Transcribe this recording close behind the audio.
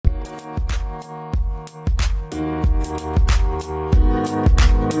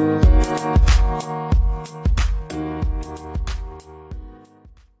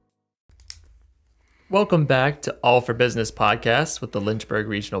Welcome back to All for Business podcast with the Lynchburg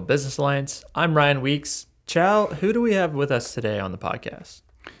Regional Business Alliance. I'm Ryan Weeks. Chow, who do we have with us today on the podcast?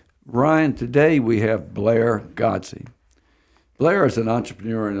 Ryan, today we have Blair Godsey. Blair is an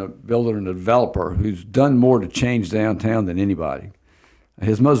entrepreneur and a builder and a developer who's done more to change downtown than anybody.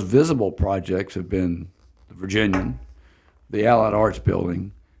 His most visible projects have been the Virginian, the Allied Arts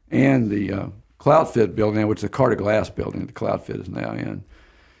Building, and the CloudFit building, which is the Carter Glass building that the CloudFit is now in.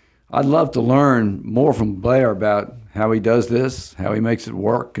 I'd love to learn more from Blair about how he does this, how he makes it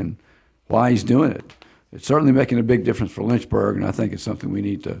work, and why he's doing it. It's certainly making a big difference for Lynchburg, and I think it's something we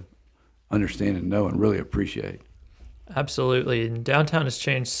need to understand and know and really appreciate. Absolutely. And downtown has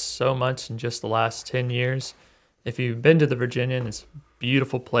changed so much in just the last 10 years. If you've been to the Virginian, it's a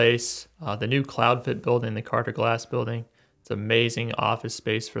beautiful place. The new CloudFit building, the Carter Glass building, it's amazing office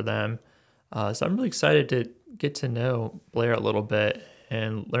space for them. So I'm really excited to get to know Blair a little bit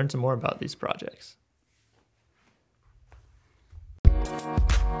and learn some more about these projects.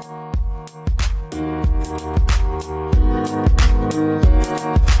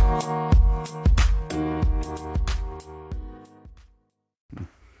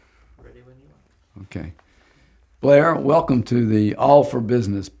 Okay. Blair, welcome to the All for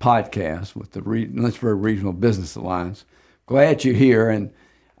Business podcast with the Lynchburg Regional Business Alliance. Glad you're here, and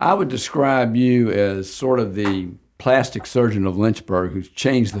I would describe you as sort of the plastic surgeon of Lynchburg who's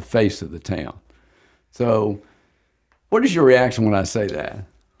changed the face of the town. So what is your reaction when I say that?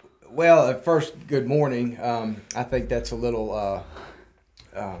 Well, at first, good morning. I think that's a little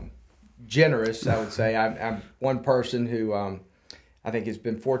generous, I would say. I'm one person who I think has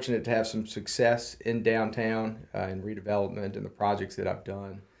been fortunate to have some success in downtown in redevelopment and the projects that I've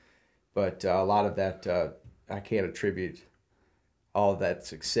done. But a lot of that, I can't attribute all of that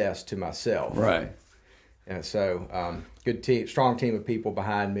success to myself. Right. And so, good team, strong team of people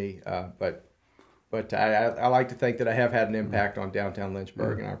behind me. But I like to think that I have had an impact on downtown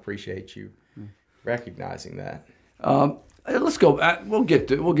Lynchburg, and I appreciate you recognizing that. Let's go. We'll get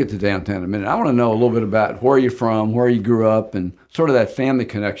to downtown in a minute. I want to know a little bit about where you're from, where you grew up, and sort of that family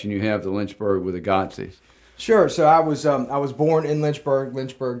connection you have to Lynchburg with the Godseys. Sure. So I was born in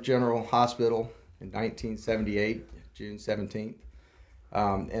Lynchburg General Hospital in 1978, June 17th.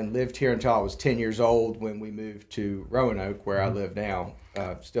 And lived here until I was 10 years old when we moved to Roanoke, where I live now.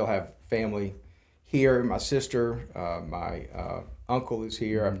 Still have family here. My sister, my uncle is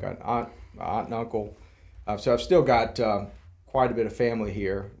here. I've got my aunt and uncle. So I've still got quite a bit of family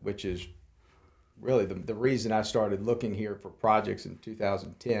here, which is really the reason I started looking here for projects in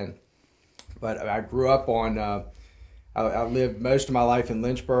 2010. But I grew up on, I lived most of my life in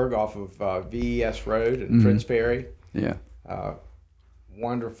Lynchburg off of VES Road and Prince Ferry. Yeah.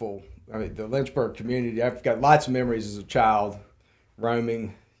 Wonderful. I mean, the Lynchburg community, I've got lots of memories as a child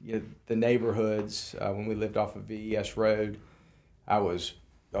roaming the neighborhoods. When we lived off of VES Road, I was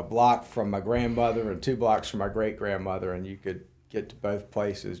a block from my grandmother and 2 blocks from my great-grandmother, and you could get to both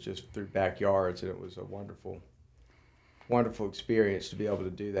places just through backyards, and it was a wonderful, wonderful experience to be able to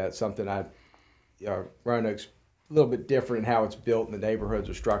do that. Something Roanoke's a little bit different in how it's built and the neighborhoods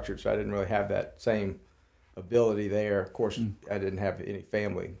are structured, so I didn't really have that same ability there. Of course, I didn't have any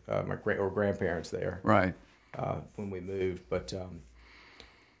family, my grandparents there, Right. When we moved. But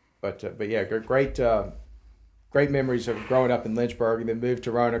yeah, great memories of growing up in Lynchburg, and then moved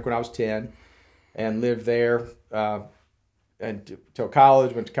to Roanoke when I was 10, and lived there until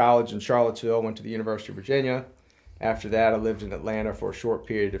college. Went to college in Charlottesville. Went to the University of Virginia. After that, I lived in Atlanta for a short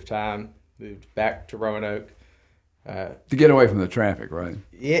period of time. Moved back to Roanoke. To get away from the traffic, right?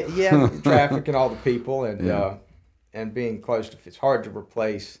 Yeah, traffic and all the people, and being close to, it's hard to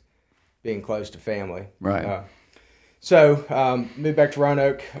replace being close to family. Right. So moved back to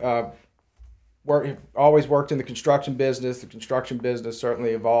Roanoke. Always worked in the construction business. The construction business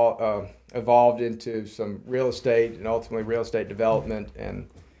certainly evolved into some real estate and ultimately real estate development,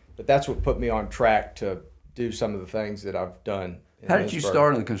 but that's what put me on track to do some of the things that I've done. How did you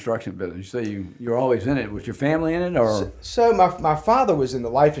start in the construction business? You say you were always in it. Was your family in it, or? So my father was in the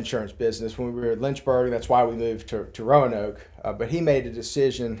life insurance business when we were in Lynchburg. That's why we moved to Roanoke. But he made a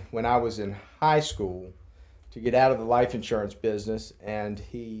decision when I was in high school to get out of the life insurance business, and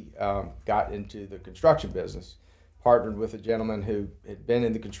he got into the construction business. Partnered with a gentleman who had been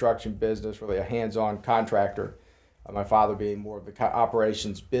in the construction business, really a hands-on contractor. My father being more of the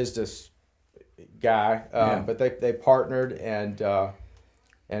operations business guy, but they partnered, and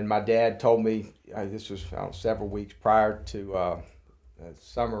my dad told me this was several weeks prior to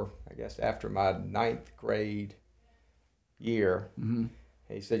summer, I guess after my 9th grade year. Mm-hmm.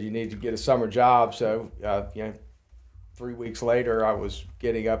 He said you need to get a summer job, so 3 weeks later, I was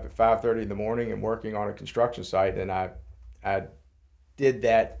getting up at 5:30 in the morning and working on a construction site, and I did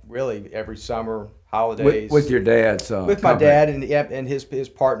that really every summer, holidays. With your dad's with my company. dad and his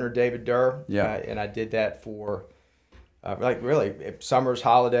partner David Durr. Yeah. And I did that for like really summers,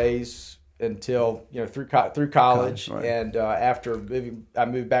 holidays until through college. Right. And after I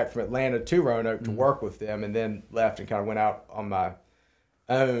moved back from Atlanta to Roanoke to work with them, and then left and kind of went out on my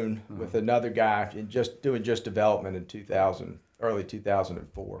own with another guy and doing development in early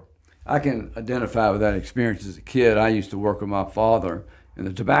 2004. I can identify with that experience as a kid. I used to work with my father in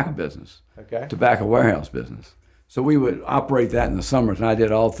the tobacco business, Okay. tobacco warehouse business. So we would operate that in the summers, and I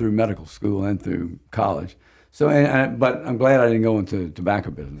did all through medical school and through college. So, but I'm glad I didn't go into the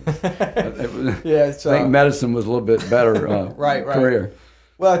tobacco business. Yeah, I think medicine was a little bit better Right. career.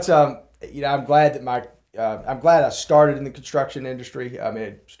 Well, it's I'm glad that I'm glad I started in the construction industry. I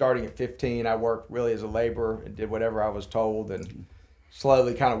mean, starting at 15, I worked really as a laborer and did whatever I was told, and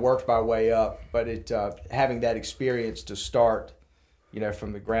slowly kind of worked my way up. But having that experience to start,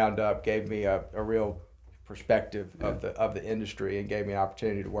 from the ground up, gave me a real perspective of the industry, and gave me an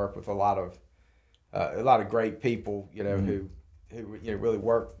opportunity to work with a lot of great people, who really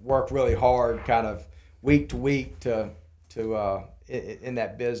work really hard, kind of week to week to in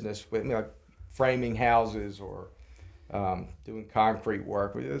that business with framing houses or doing concrete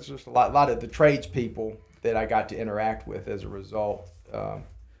work. It's just a lot of the tradespeople that I got to interact with as a result.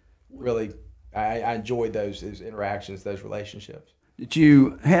 Really, I enjoyed those interactions, those relationships. Did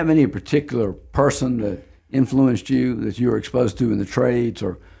you have any particular person that influenced you that you were exposed to in the trades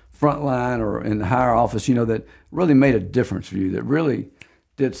or frontline or in the higher office, that really made a difference for you, that really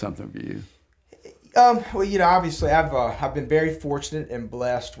did something for you? Well, obviously I've been very fortunate and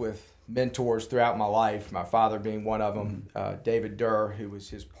blessed with mentors throughout my life, my father being one of them. David Durr, who was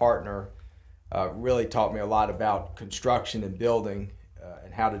his partner, really taught me a lot about construction and building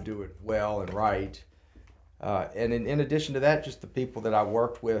and how to do it well and right. And in addition to that, just the people that I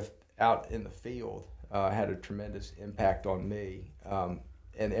worked with out in the field had a tremendous impact on me.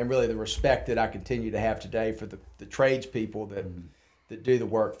 And really the respect that I continue to have today for the tradespeople that do the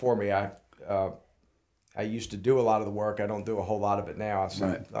work for me. I used to do a lot of the work. I don't do a whole lot of it now.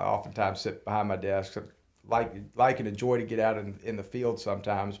 Right. I oftentimes sit behind my desk. I like and enjoy to get out in the field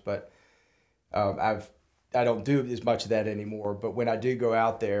sometimes, but I don't do as much of that anymore. But when I do go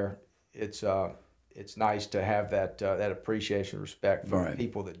out there, it's nice to have that appreciation and respect for Right.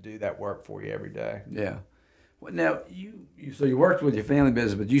 people that do that work for you every day. Yeah. Well, now, so you worked with your family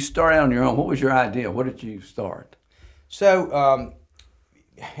business, but you started out on your own. What was your idea? What did you start? So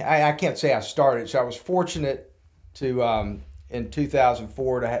I can't say I started. So I was fortunate to, in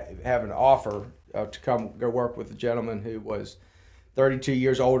 2004, to have an offer to come go work with a gentleman who was 32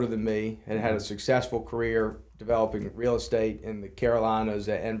 years older than me and had a successful career developing real estate in the Carolinas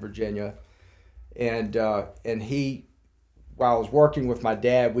and Virginia. And he, while I was working with my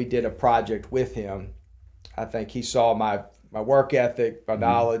dad, we did a project with him. I think he saw my work ethic, my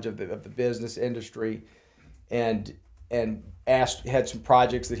knowledge of the business industry, and had some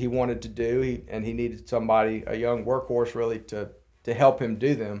projects that he wanted to do. He needed somebody, a young workhorse, really to help him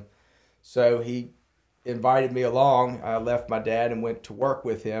do them. So he invited me along. I left my dad and went to work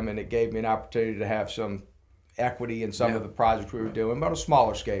with him, and it gave me an opportunity to have some equity in some of the projects we were doing, but on a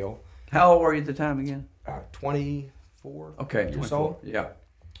smaller scale. How old were you at the time again? 24. Okay, years 24. old. Yeah.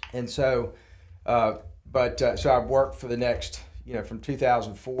 And so, so I worked for the next, from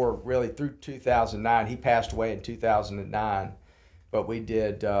 2004 really through 2009. He passed away in 2009, but we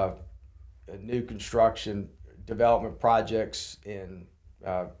did new construction development projects in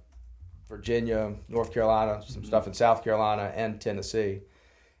Virginia, North Carolina, some stuff in South Carolina and Tennessee.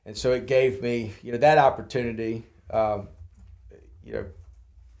 And so it gave me, that opportunity,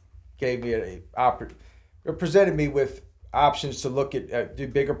 gave me it presented me with options to look at do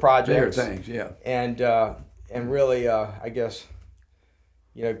bigger projects, Bigger things, yeah. And really, I guess,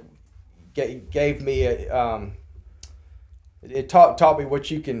 gave me it taught me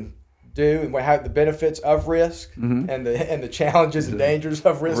what you can do and how the benefits of risk and the challenges and dangers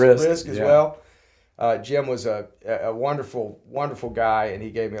of risk as yeah. well. Jim was a wonderful guy, and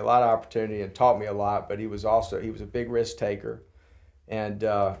he gave me a lot of opportunity and taught me a lot. But he was a big risk taker, and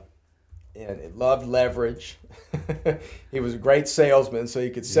loved leverage. He was a great salesman, so he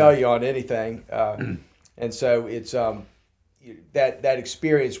could sell you on anything. And so it's that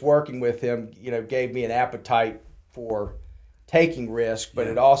experience working with him, gave me an appetite for taking risk, but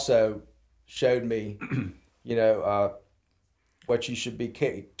it also showed me, what you should be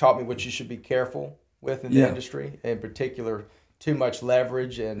taught me what you should be careful with in the industry, in particular, too much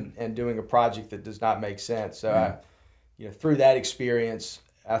leverage and doing a project that does not make sense. So through that experience,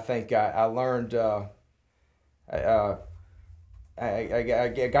 I think I learned. I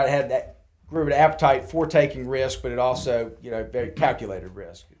got had that grew an appetite for taking risk, but it also very calculated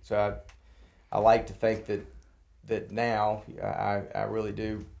risk. So I like to think that now I really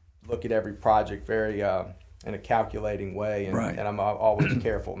do look at every project very in a calculating way, and, Right. and I'm always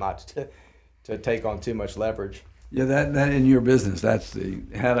careful not to take on too much leverage. Yeah, that in your business, that's the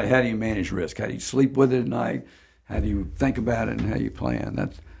how do you manage risk? How do you sleep with it at night? How do you think about it and how you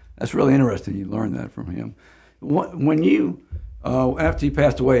plan? That's really interesting. You learned that from him. When you after he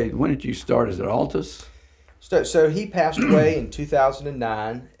passed away, when did you start? Is it Altus? So he passed away in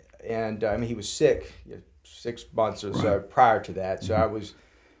 2009, and he was sick 6 months or so prior to that. So I was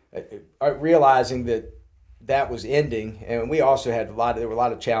realizing that was ending, and we also had there were a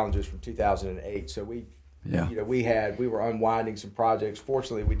lot of challenges from 2008. So we were unwinding some projects.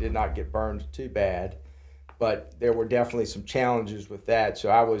 Fortunately, we did not get burned too bad, but there were definitely some challenges with that. So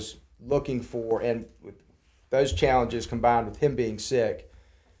I was looking for, and with those challenges combined with him being sick,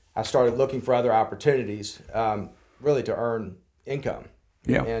 I started looking for other opportunities, really to earn income.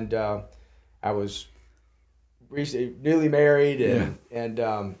 Yeah. And I was recently newly married and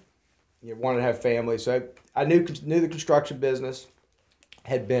wanted to have family. So I knew the construction business,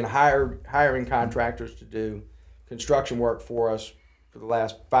 had been hiring contractors to do construction work for us for the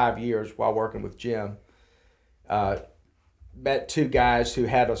last 5 years while working with Jim. Met two guys who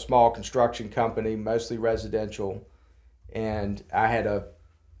had a small construction company, mostly residential, and I had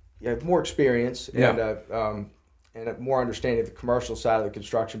more experience and a more understanding of the commercial side of the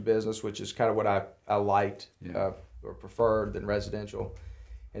construction business, which is kind of what I liked or preferred than residential.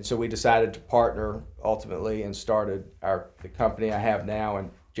 And so we decided to partner ultimately and started the company I have now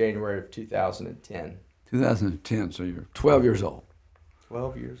in January of 2010. 2010, so you're 12 years old.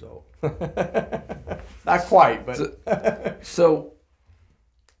 12 years old. Not quite, but... So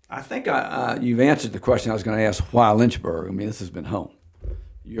I think you've answered the question I was going to ask, why Lynchburg? I mean, this has been home.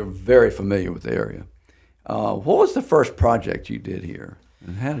 You're very familiar with the area. What was the first project you did here,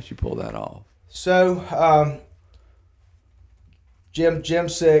 and how did you pull that off? So,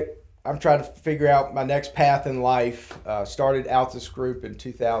 Jim's sick. I'm trying to figure out my next path in life. Started Altus Group in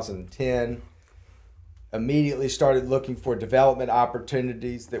 2010. Immediately started looking for development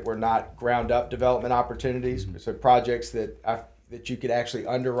opportunities that were not ground up development opportunities. Mm-hmm. So projects that you could actually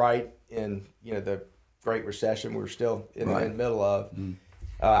underwrite in the Great Recession we were still in the middle of. Mm-hmm.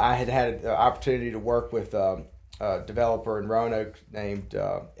 I had an opportunity to work with a developer in Roanoke named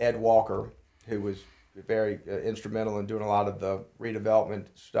Ed Walker, who was very instrumental in doing a lot of the redevelopment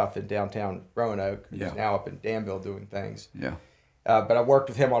stuff in downtown Roanoke. Yeah. He's now up in Danville doing things. Yeah. But I worked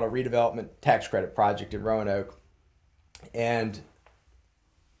with him on a redevelopment tax credit project in Roanoke and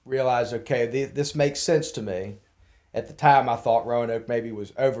realized, okay, this makes sense to me. At the time, I thought Roanoke maybe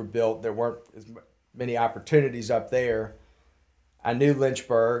was overbuilt. There weren't as many opportunities up there. I knew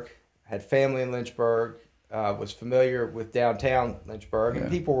Lynchburg, had family in Lynchburg, was familiar with downtown Lynchburg, and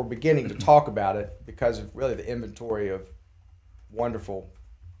people were beginning to talk about it because of really the inventory of wonderful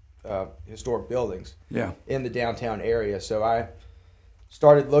historic buildings in the downtown area. So I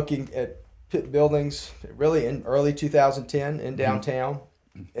started looking at buildings really in early 2010 in downtown,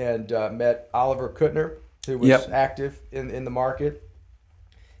 and met Oliver Kuttner, who was active in the market.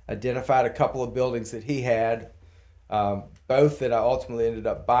 Identified a couple of buildings that he had, both that I ultimately ended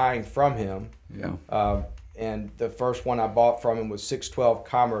up buying from him. Yeah. And the first one I bought from him was 612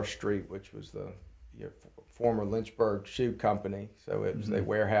 Commerce Street, which was the former Lynchburg Shoe Company. So it was they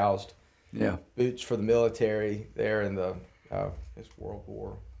warehoused boots for the military there in the World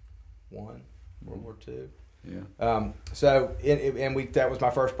War I, World War II. Yeah. That was my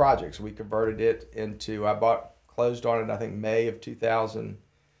first project. So we converted it into, closed on it, I think, May of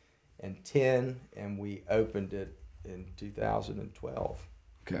 2010, and we opened it in 2012.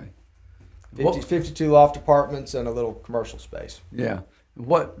 Okay. 52 loft apartments and a little commercial space. Yeah.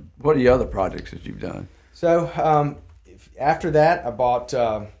 What are the other projects that you've done? So after that, I bought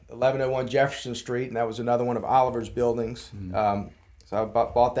 1101 Jefferson Street, and that was another one of Oliver's buildings. Mm-hmm. So I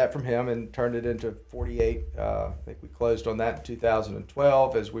bought that from him and turned it into 48. I think we closed on that in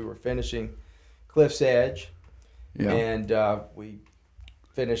 2012 as we were finishing Cliff's Edge. Yeah. And we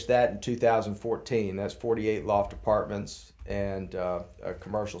finished that in 2014. That's 48 loft apartments and a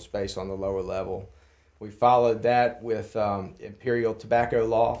commercial space on the lower level. We followed that with Imperial Tobacco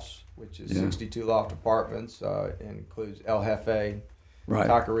Lofts, which is 62 loft apartments, and includes El Jefe,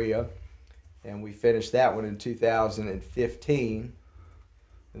 Taqueria. And we finished that one in 2015.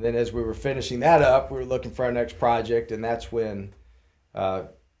 And then as we were finishing that up, we were looking for our next project, and that's when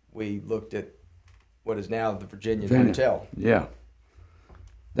we looked at what is now the Virginia Virginia. Hotel. Yeah.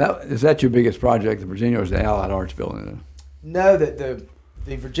 Is that your biggest project, the Virginia, or is the Allied Arts Building? No, that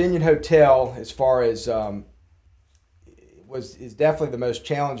the Virginian Hotel, as far as is definitely the most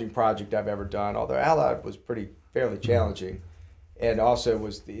challenging project I've ever done. Although Allied was fairly challenging, and also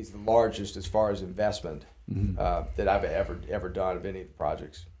is the largest as far as investment that I've ever done of any of the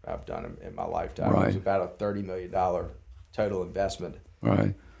projects I've done in my lifetime. Right. It was about a $30 million total investment,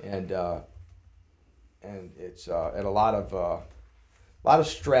 Right. and it's and a lot of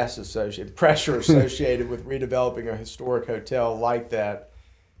stress associated, pressure associated with redeveloping a historic hotel like that,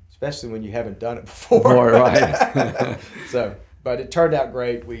 especially when you haven't done it before. Right. So, but it turned out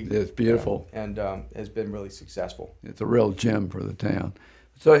great. It's beautiful. And has been really successful. It's a real gem for the town.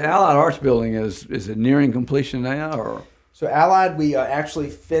 So the Allied Arts Building, is it nearing completion now, or? So Allied, we actually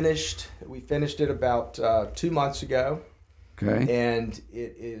finished. We finished it about 2 months ago. Okay. And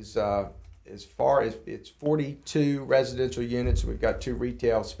it is as far as it's 42 residential units. We've got 2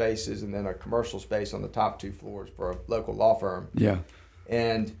 retail spaces and then a commercial space on the top 2 floors for a local law firm. Yeah.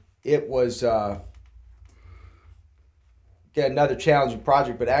 And it was again, another challenging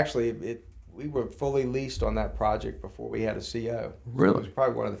project, but actually we were fully leased on that project before we had a CO. Really? So it was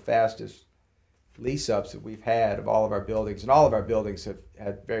probably one of the fastest lease ups that we've had of all of our buildings, and all of our buildings have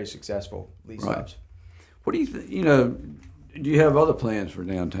had very successful lease ups. What do you think? Do you have other plans for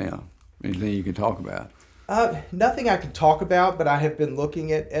downtown? Anything you can talk about? Nothing I can talk about, but I have been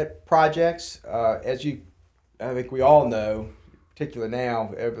looking at projects. I think we all know, particularly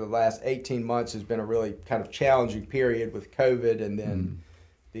now, over the last 18 months has been a really kind of challenging period with COVID, and then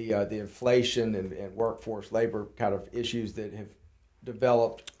the inflation and workforce labor kind of issues that have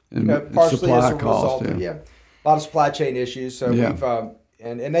developed, partially as a result of a lot of supply chain issues. So we've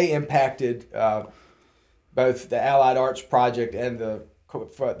and they impacted both the Allied Arts project and the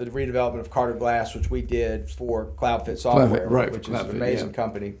redevelopment of Carter Glass, which we did for CloudFit Software, which is an amazing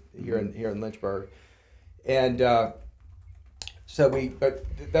company here in Lynchburg. And but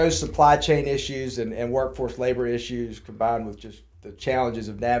those supply chain issues and workforce labor issues, combined with just the challenges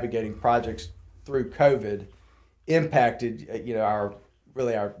of navigating projects through COVID, impacted our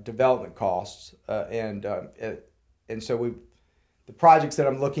development costs. And so the projects that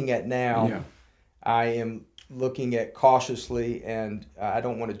I'm looking at now, I am looking at cautiously, and I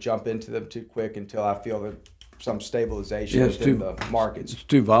don't want to jump into them too quick until I feel that some stabilization within the markets. It's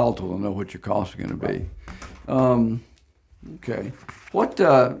too volatile to know what your costs are going to be. Okay. What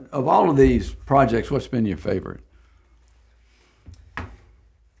of all of these projects, what's been your favorite?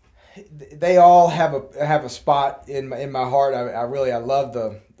 They all have a spot in my heart. I love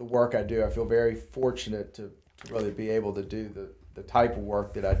the work I do. I feel very fortunate to really be able to do the type of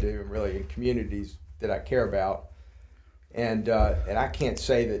work that I do, and really in communities that I care about. And I can't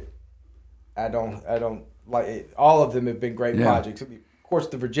say that I don't like it. All of them have been great projects. Of course,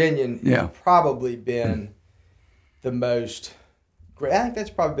 the Virginian has probably been the most. I think that's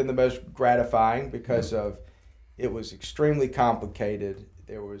probably been the most gratifying because of it was extremely complicated.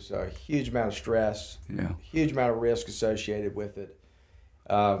 There was a huge amount of stress, huge amount of risk associated with it.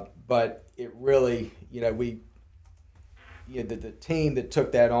 But it really, the team that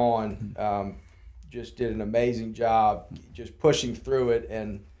took that on just did an amazing job just pushing through it.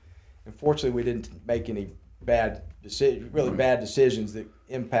 And unfortunately, we didn't make any bad decisions that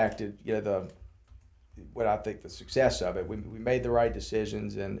impacted, what I think the success of it. We made the right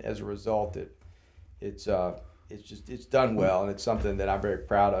decisions, and as a result, it's done well, and it's something that I'm very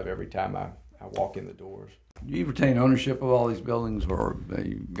proud of every time I walk in the doors. Do you retain ownership of all these buildings, or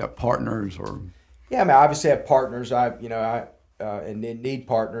you got partners, or? Yeah, I mean, I obviously have partners. I need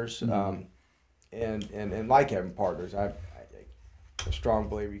partners, and like having partners. I'm a strong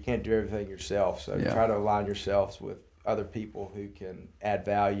believer you can't do everything yourself, so try to align yourselves with other people who can add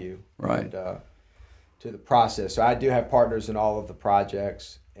value to the process. So I do have partners in all of the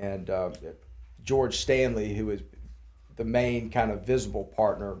projects, and George Stanley, who is the main kind of visible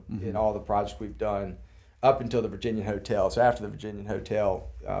partner in all the projects we've done up until the Virginian Hotel. So after the Virginian Hotel,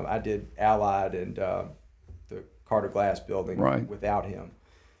 I did Allied and the Carter Glass building without him.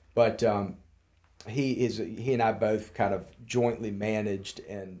 But he and I both kind of jointly managed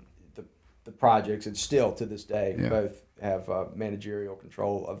and the projects, and still to this day both have managerial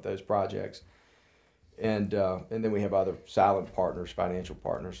control of those projects. And then we have other silent partners, financial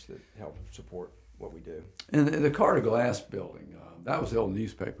partners that help support what we do. And the Carter Glass building, that was the old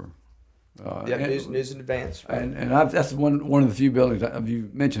newspaper. News in Advance. Right? And that's one of the few buildings you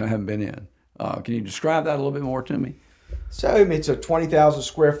mentioned I haven't been in. Can you describe that a little bit more to me? So it's a 20,000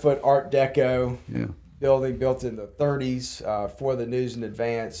 square foot Art Deco building built in the 30s for the News and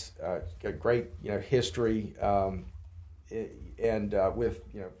Advance. Got great history, and with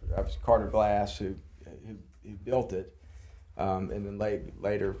Carter Glass who built it, and then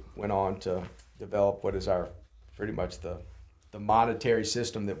later went on to develop what is our pretty much the monetary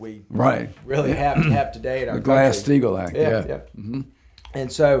system that we really have today in our the country. Glass-Steagall Act. Yeah. Mm-hmm.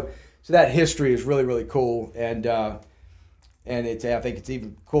 And so that history is really, really cool, and it's, I think it's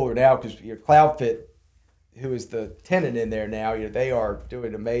even cooler now because CloudFit, who is the tenant in there now, they are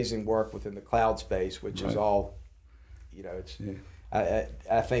doing amazing work within the cloud space, which is all, it's. Yeah.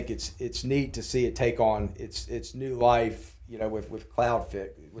 I think it's neat to see it take on its new life, with CloudFit,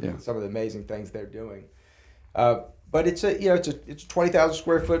 with some of the amazing things they're doing. But it's a 20,000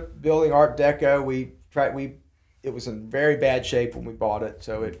 square foot building, Art Deco. It was in very bad shape when we bought it,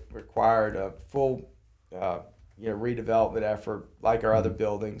 so it required a full redevelopment effort like our other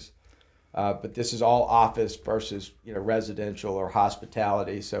buildings. But this is all office versus residential or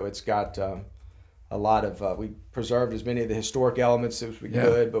hospitality, so it's got a lot of we preserved as many of the historic elements as we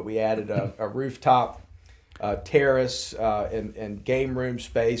could, but we added a rooftop terrace and game room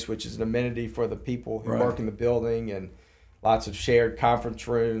space, which is an amenity for the people who work in the building, and lots of shared conference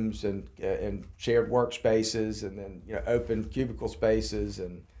rooms and shared workspaces, and then open cubicle spaces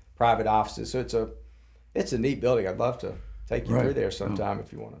and private offices. So it's a neat building. I'd love to take you through there sometime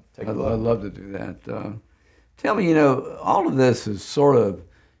if you want to take a look. I'd love to do that. Tell me, all of this is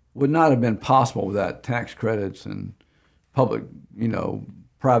would not have been possible without tax credits and public,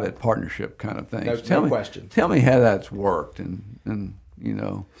 private partnership kind of things. No question. Tell me how that's worked and.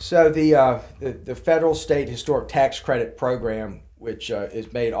 So the federal state historic tax credit program, which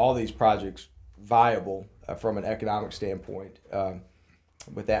has made all these projects viable from an economic standpoint,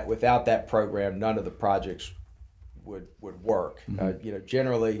 without that program, none of the projects would work. Mm-hmm.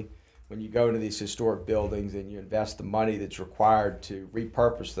 Generally, when you go into these historic buildings and you invest the money that's required to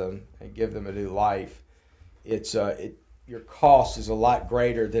repurpose them and give them a new life, your cost is a lot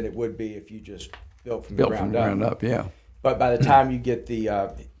greater than it would be if you just built from the ground up. Yeah. But by the time you get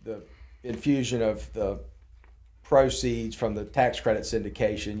the infusion of the proceeds from the tax credit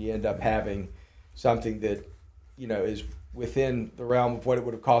syndication, you end up having something that is within the realm of what it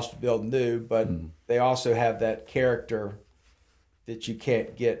would have cost to build new, but they also have that character that you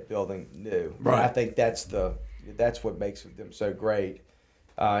can't get building new. Right. And I think that's what makes them so great.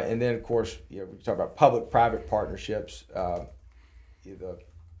 And then of course, we talk about public-private partnerships.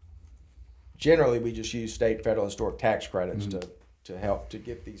 Generally, we just use state, federal, historic tax credits to help to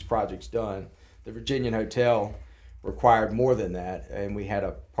get these projects done. The Virginian Hotel required more than that, and we had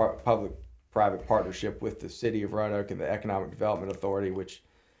a public-private partnership with the City of Roanoke and the Economic Development Authority, which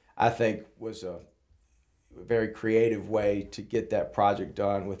I think was a very creative way to get that project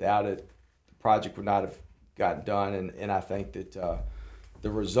done. Without it, the project would not have gotten done, and I think that the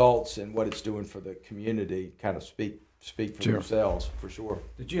results and what it's doing for the community kind of speak for themselves, for sure.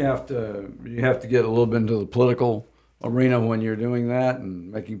 Did you have to get a little bit into the political arena when you're doing that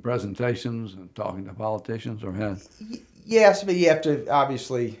and making presentations and talking to politicians, or how? Yes, but you have to,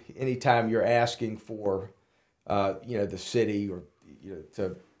 obviously, anytime you're asking for the city or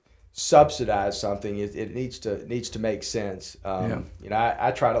to subsidize something, it needs to make sense.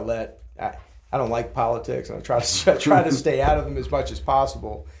 I try to I don't like politics, and I try to stay out of them as much as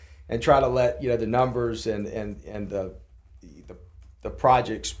possible, and try to let the numbers and the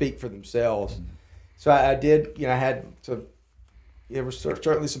project speak for themselves. So I did, I had to. There was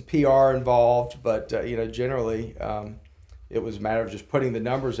certainly some PR involved, but generally it was a matter of just putting the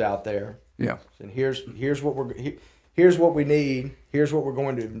numbers out there. Yeah. And here's what here's what we need. Here's what we're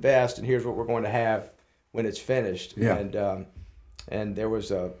going to invest, and here's what we're going to have when it's finished. Yeah. And there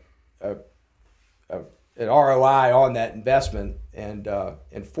was an ROI on that investment, and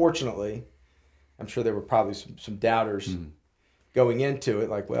fortunately, I'm sure there were probably some doubters going into it,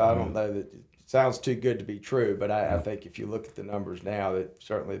 like, well, I don't know, that it sounds too good to be true, but I think if you look at the numbers now, that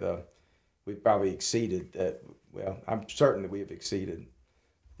certainly we've probably exceeded that. Well, I'm certain that we have exceeded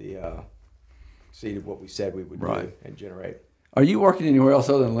what we said we would do and generate. Are you working anywhere else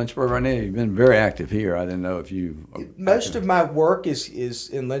other than Lynchburg right now? You've been very active here. I didn't know if you. Most of my work is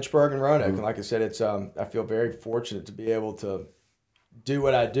in Lynchburg and Roanoke, and like I said, it's I feel very fortunate to be able to do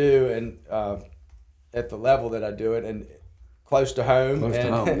what I do, and at the level that I do it, and close to home,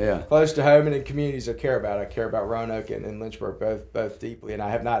 close to home, and in communities I care about. I care about Roanoke and Lynchburg both deeply, and I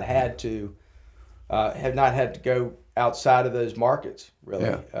have not had to go outside of those markets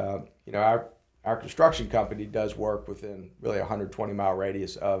really. Yeah. Our construction company does work within really a 120-mile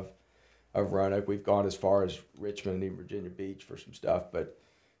radius of Roanoke. We've gone as far as Richmond and even Virginia Beach for some stuff, but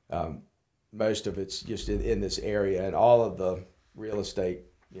most of it's just in this area, and all of the real estate,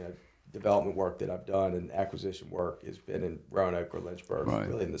 development work that I've done and acquisition work has been in Roanoke or Lynchburg, Right.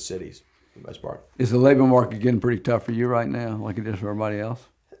 really in the cities for the most part. Is the labor market getting pretty tough for you right now, like it is for everybody else?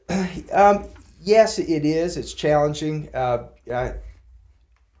 Yes, it is. It's challenging. I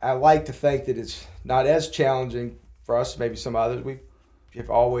like to think that it's not as challenging for us, maybe some others. We have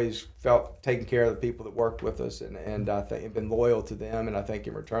always felt taking care of the people that work with us, and I think have been loyal to them, and I think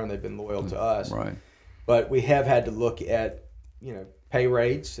in return they've been loyal to us. Right. But we have had to look at, pay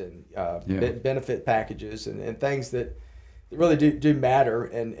rates and benefit packages and things that really do matter,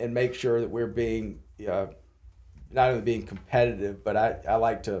 and make sure that we're being not only being competitive, but I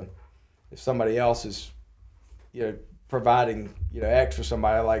like to, if somebody else is providing extra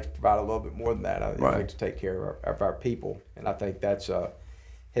somebody, I like to provide a little bit more than that. I like to take care of our people, and I think that's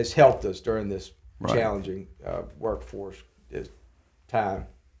has helped us during this challenging workforce time.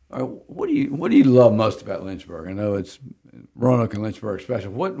 What do you love most about Lynchburg? I know it's Roanoke and Lynchburg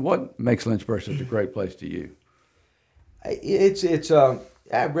special. What makes Lynchburg such a great place to you? It's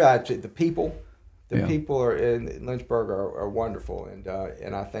I realize the people. The Yeah. people are in Lynchburg are wonderful, and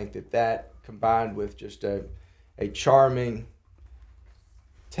I think that combined with just a charming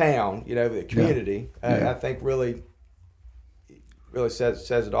town, the community, I think really says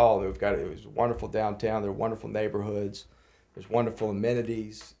it all. It was a wonderful downtown. There are wonderful neighborhoods. There's wonderful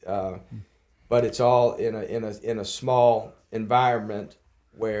amenities, but it's all in a small environment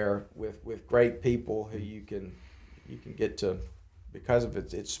where with great people who you can get to, because of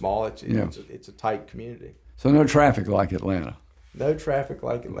it's small. It's a tight community. So no traffic like Atlanta. No traffic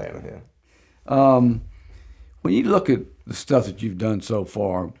like Atlanta. Yeah. When you look at the stuff that you've done so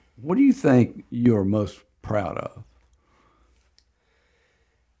far, what do you think you're most proud of?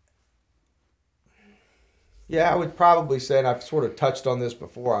 Yeah, I would probably say, and I've sort of touched on this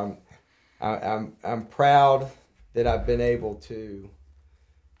before. I'm proud that I've been able to.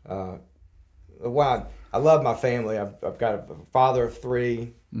 I love my family. I've got a father of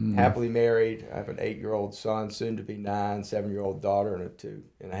 3, happily married. I have an 8-year-old son, soon to be 9, 7-year-old daughter, and a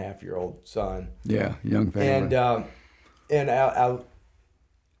 2.5-year-old son. Yeah, young family. And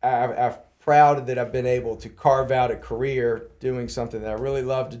I'm proud that I've been able to carve out a career doing something that I really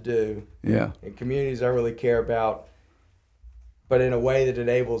love to do. Yeah. In communities I really care about, but in a way that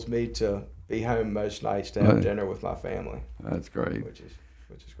enables me to be home most nights to have dinner with my family. That's great. Which is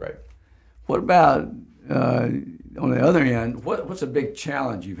great. What about on the other end? What's a big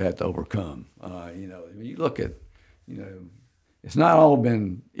challenge you've had to overcome? When you look at, it's not all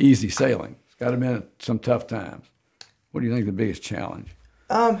been easy sailing. It's got to been some tough times. What do you think the biggest challenge?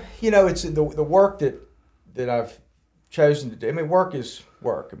 It's the work that I've chosen to do. I mean, work is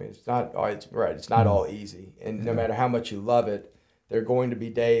work. I mean, it's not all easy, and no matter how much you love it, there are going to be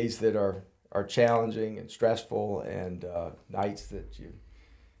days that are challenging and stressful, and nights that you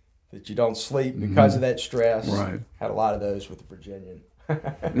don't sleep because of that stress. Right. Had a lot of those with the Virginian.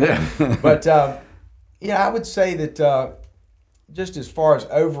 Yeah. But I would say that just as far as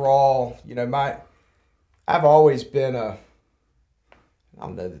overall, I've always been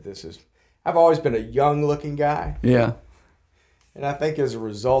I've always been a young-looking guy. Yeah. And I think as a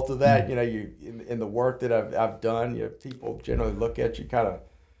result of that, you in the work that I've done, people generally look at you, kind of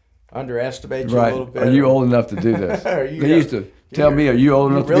underestimate you a little bit. Are you old enough to do this? They used to tell me, "Are you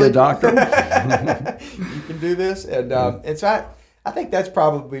old enough to be a doctor?" You can do this, and so I think that's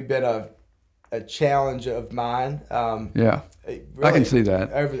probably been a challenge of mine. Yeah, really, I can see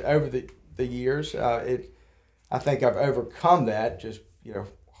that over the years. I think I've overcome that. Just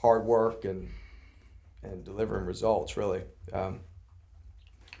hard work and delivering results, really.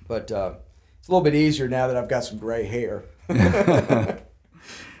 But it's a little bit easier now that I've got some gray hair.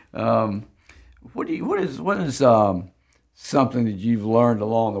 What is something that you've learned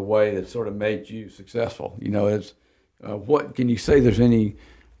along the way that sort of made you successful? What can you say? There's any?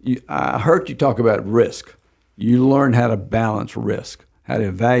 I heard you talk about risk. You learn how to balance risk, how to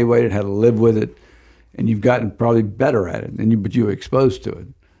evaluate it, how to live with it, and you've gotten probably better at it. But you were exposed to it.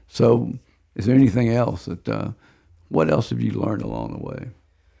 So, is there anything else that? What else have you learned along the way?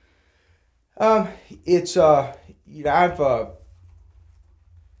 I've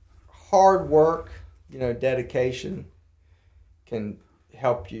hard work, dedication can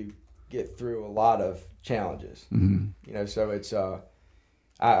help you get through a lot of challenges. Mm-hmm. So it's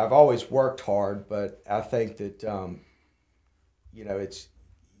I've always worked hard, but I think that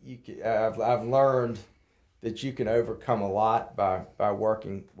I've learned that you can overcome a lot by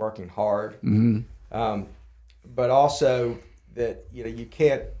working hard. Mm-hmm. But also that you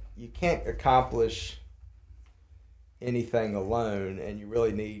can't accomplish anything alone, and you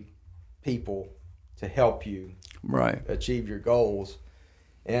really need people to help you Right. achieve your goals,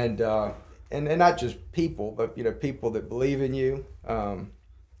 and not just people, but people that believe in you,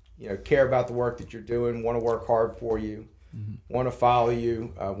 care about the work that you're doing, want to work hard for you, want to follow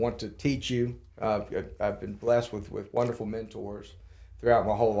you, want to teach you. I've been blessed with wonderful mentors throughout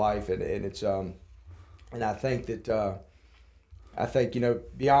my whole life, and it's and I think that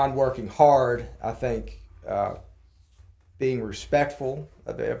beyond working hard, I think being respectful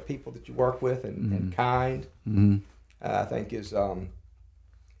of the people that you work with and kind, I think is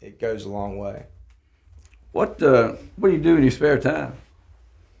it goes a long way. What do you do in your spare time?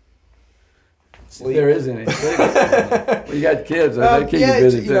 Sleep. If there is any. Well, you got kids, so they keep you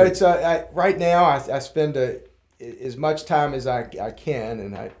busy too. It's right now I spend as much time as I can,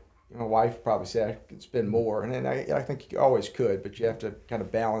 and my wife probably said I could spend more, and I think you always could, but you have to kind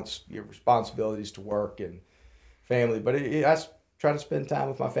of balance your responsibilities to work and family. But I try to spend time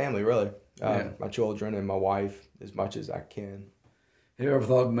with my family, really, my children and my wife as much as I can. Have you ever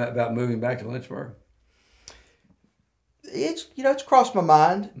thought about moving back to Lynchburg? It's crossed my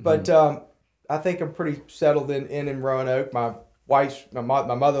mind, but I think I'm pretty settled in Roanoke. My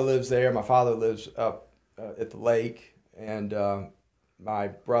mother lives there. My father lives up at the lake, and my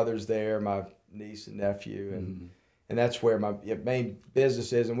brother's there. My niece and nephew, and that's where my main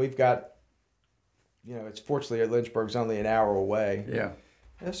business is. And we've got, it's fortunately Lynchburg's only an hour away. Yeah.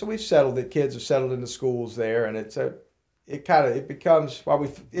 And so we've settled. The kids have settled into schools there, and it becomes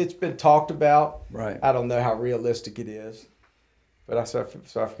it's been talked about. Right. I don't know how realistic it is. But I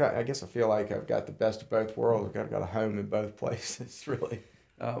guess I feel like I've got the best of both worlds. I've got a home in both places, really.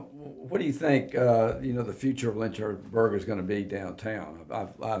 What do you think, the future of Lynchburg is going to be downtown?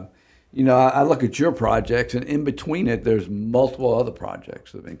 I look at your projects, and in between it, there's multiple other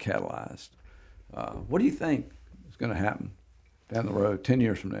projects that have been catalyzed. What do you think is going to happen down the road, 10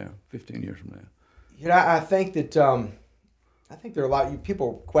 years from now, 15 years from now? I think that I think there are a lot of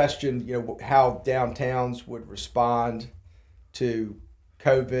people question, how downtowns would respond to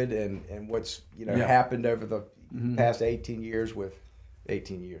COVID and what's happened over the past 18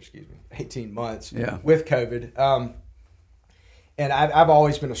 months with COVID. And I've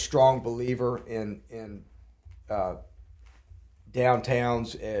always been a strong believer in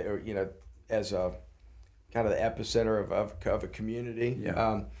downtowns, as a kind of the epicenter of a community.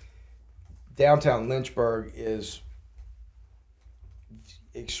 Yeah. Downtown Lynchburg is,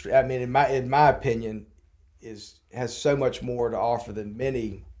 in my opinion, has so much more to offer than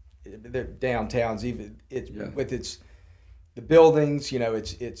many downtowns. Even with the buildings,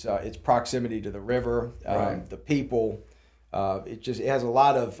 its proximity to the river, right. The people. It has a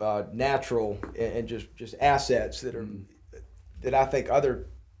lot of natural and just assets that I think other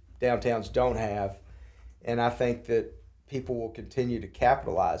downtowns don't have, and I think that people will continue to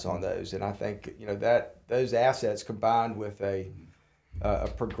capitalize on those. And I think that those assets combined with a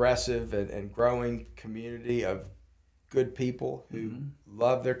progressive and growing community of good people who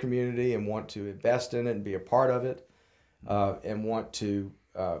love their community and want to invest in it and be a part of it, and want to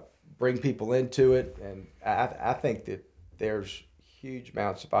bring people into it. And I think that there's huge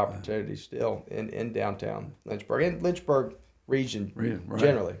amounts of opportunity still in downtown Lynchburg and Lynchburg region right.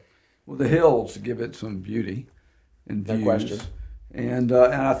 generally. Well, the hills give it some beauty and views. No question. And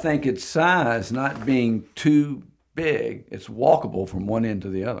I think its size not being too big, it's walkable from one end to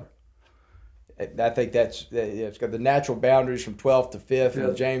the other. I think it's got the natural boundaries from 12th to 5th and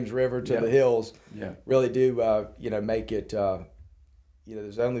the James River to the hills. Yeah. Really do make it.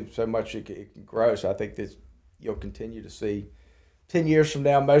 There's only so much it can grow. So I think that you'll continue to see. 10 years from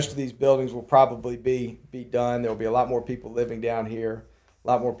now, most of these buildings will probably be done. There will be a lot more people living down here, a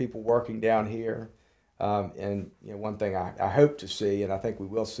lot more people working down here. And one thing I hope to see, and I think we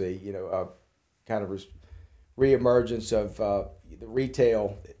will see, kind of reemergence of the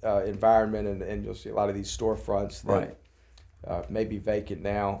retail environment, and you'll see a lot of these storefronts that may be vacant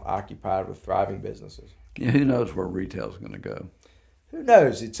now, occupied with thriving businesses. Yeah, who knows where retail is going to go? Who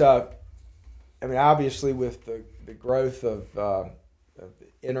knows? It's obviously with the growth of the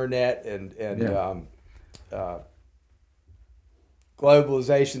internet and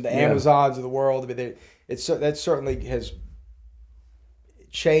globalization, the Amazons of the world. That certainly has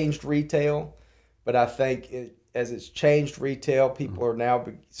changed retail, but I think as it's changed retail, people are now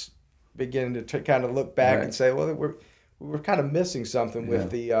beginning to kind of look back and say, well, we're kind of missing something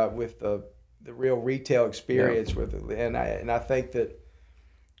with the real retail experience with it, and I think that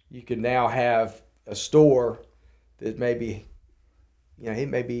you can now have a store that maybe he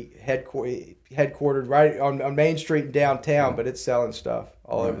may be headquartered right on Main Street in downtown, but it's selling stuff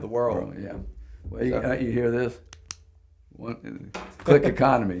all over the world. Yeah. Well, you hear this? Click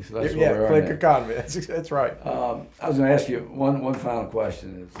economy. So that's yeah, where we are click now. economy. That's right. I was going to ask you one final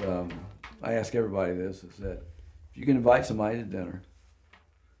question. Is I ask everybody this: is that if you can invite somebody to dinner,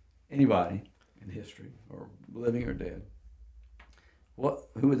 anybody in history, or living or dead,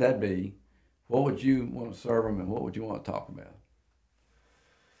 who would that be? What would you want to serve them, and what would you want to talk about?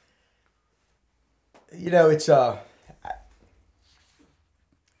 It's I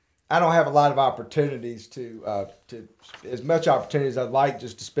don't have a lot of opportunities to as much opportunity as I'd like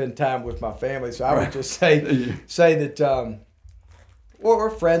just to spend time with my family. So I would just say that or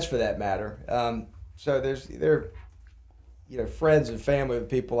friends for that matter. So they're friends and family of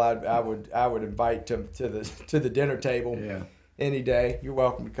people I would invite to the dinner table. Yeah. Any day. You're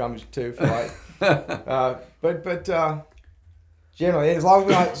welcome to come too if you like. But generally, as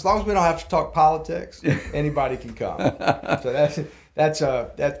long as we don't have to talk politics, anybody can come. So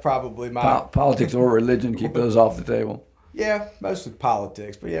that's probably my Politics or religion, keep those off the table. Yeah, mostly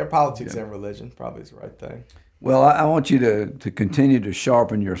politics. But yeah, politics and religion probably is the right thing. Well, I want you to continue to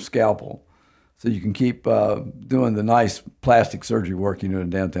sharpen your scalpel so you can keep doing the nice plastic surgery work you do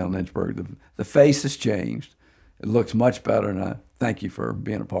in downtown Lynchburg. The face has changed. It looks much better, and I thank you for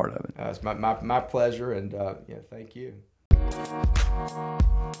being a part of it. It's my pleasure, and thank you.